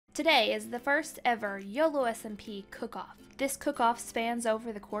Today is the first ever YOLO SMP cook-off. This cook-off spans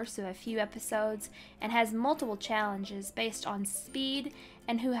over the course of a few episodes and has multiple challenges based on speed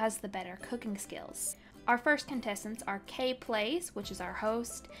and who has the better cooking skills. Our first contestants are K Plays, which is our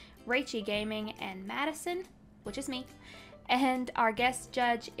host, Rachie Gaming, and Madison, which is me. And our guest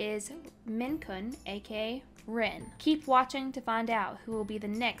judge is Minkun, aka Rin. Keep watching to find out who will be the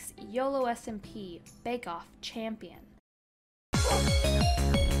next YOLO SMP Bake-Off champion.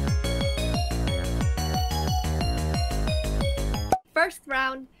 First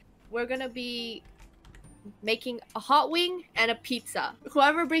round, we're gonna be making a hot wing and a pizza.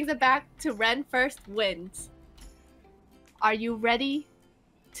 Whoever brings it back to Ren first wins. Are you ready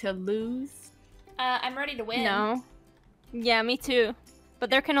to lose? I'm ready to win. No. Yeah, me too.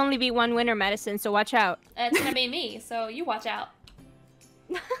 But there can only be one winner, Madison, so watch out. It's gonna be me, so you watch out.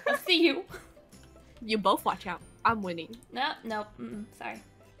 I'll see you. You both watch out. I'm winning. Nope. Sorry.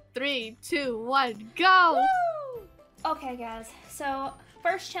 3, 2, 1, go! Woo! Okay, guys. So,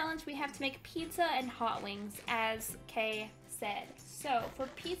 first challenge, we have to make pizza and hot wings, as Kay said. So, for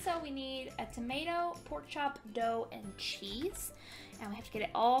pizza, we need a tomato, pork chop, dough, and cheese. And we have to get it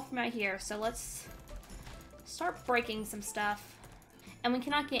all from out here. So, let's start breaking some stuff. And we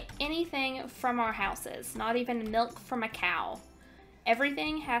cannot get anything from our houses, not even milk from a cow.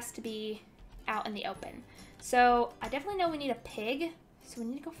 Everything has to be out in the open. So, I definitely know we need a pig, so we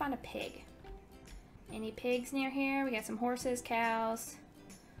need to go find a pig. Any pigs near here? We got some horses, cows.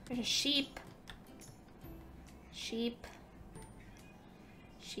 There's a sheep. Sheep.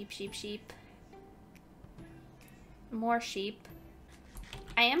 More sheep.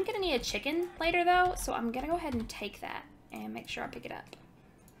 I am gonna need a chicken later though, so I'm gonna go ahead and take that and make sure I pick it up.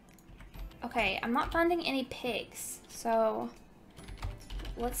 Okay, I'm not finding any pigs, so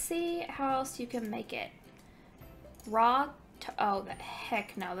let's see how else you can make it. Raw, oh, the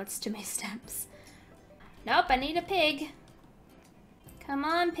heck no, that's too many steps. Nope, I need a pig. Come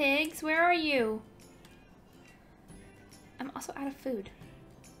on, pigs, where are you? I'm also out of food.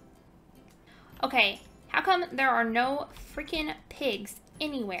 Okay, how come there are no freaking pigs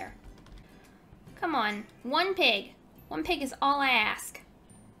anywhere? Come on, one pig. One pig is all I ask.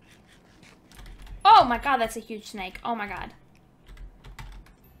 Oh my god, that's a huge snake. Oh my god.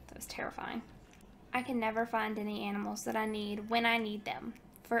 That was terrifying. I can never find any animals that I need when I need them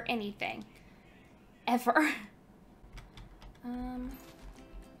for anything. Ever.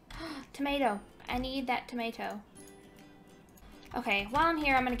 Tomato. I need that tomato. Okay, while I'm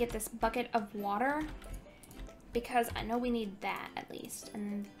here, I'm gonna get this bucket of water because I know we need that at least.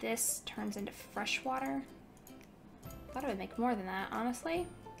 And this turns into fresh water. Thought it would make more than that, honestly.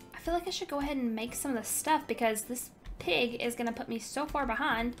 I feel like I should go ahead and make some of the stuff because this pig is gonna put me so far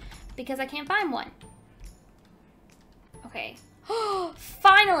behind because I can't find one. Okay.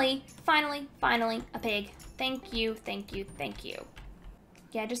 Finally, a pig. Thank you.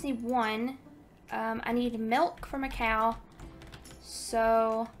 Yeah, I just need one. I need milk from a cow.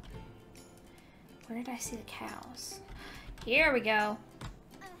 So, where did I see the cows? Here we go.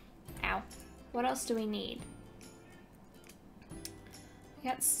 Ow. What else do we need? We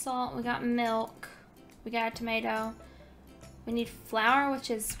got salt, we got milk, we got a tomato. We need flour, which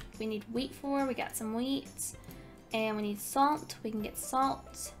is, we need wheat for. We got some wheat. And we need salt, we can get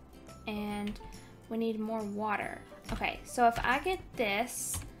salt, and we need more water. Okay, so if I get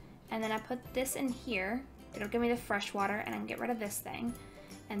this, and then I put this in here, it'll give me the fresh water, and I can get rid of this thing.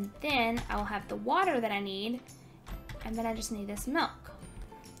 And then I will have the water that I need, and then I just need this milk.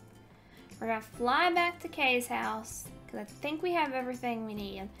 We're gonna fly back to Kay's house, because I think we have everything we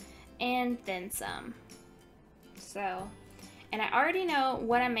need, and then some. So, and I already know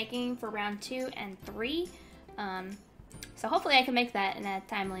what I'm making for round 2 and 3. So hopefully I can make that in a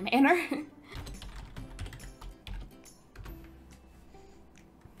timely manner.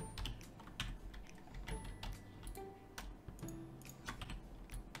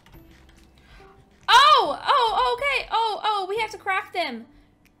 Oh, okay. Oh, we have to craft them.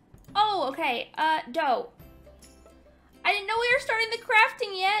 Oh, okay. Dough. I didn't know we were starting the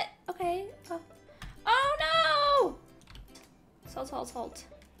crafting yet. Okay. Oh no! Salt.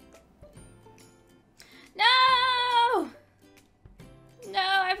 No! No,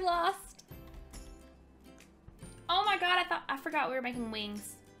 I've lost. Oh my god, I forgot we were making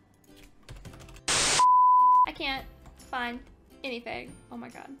wings. I can't find anything. Oh my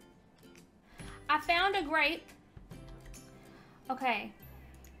god. I found a grape. Okay.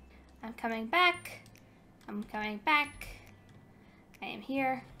 I'm coming back. I am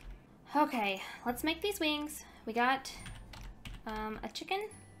here. Okay, let's make these wings. We got a chicken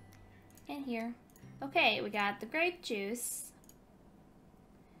in here. Okay, we got the grape juice.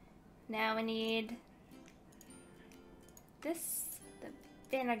 Now we need this, the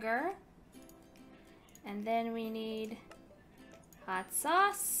vinegar. And then we need hot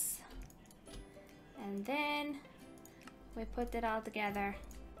sauce. And then we put it all together.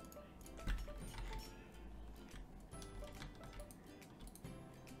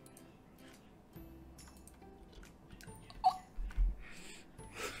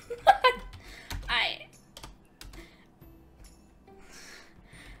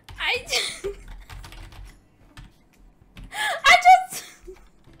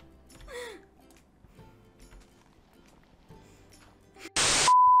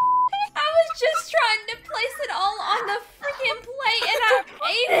 Just trying to place it all on the freaking plate and I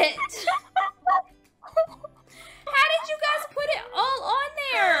ate it. How did you guys put it all on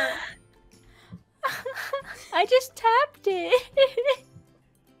there? I just tapped it.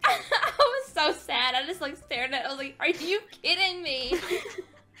 I was so sad. I just like stared at it. I was like, are you kidding me?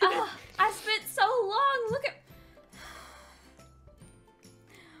 I spent so long. Look at.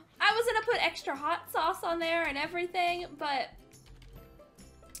 I was gonna put extra hot sauce on there and everything, but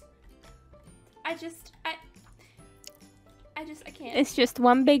I can't. It's just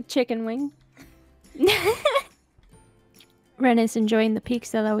one big chicken wing. Ren is enjoying the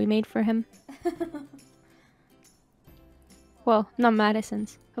pizza that we made for him. Well, not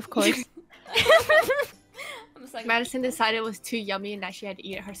Madison's, of course. I'm just like, Madison decided it was too yummy and that she had to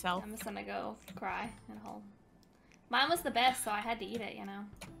eat it herself. I'm just gonna go cry at home. Mine was the best, so I had to eat it, you know.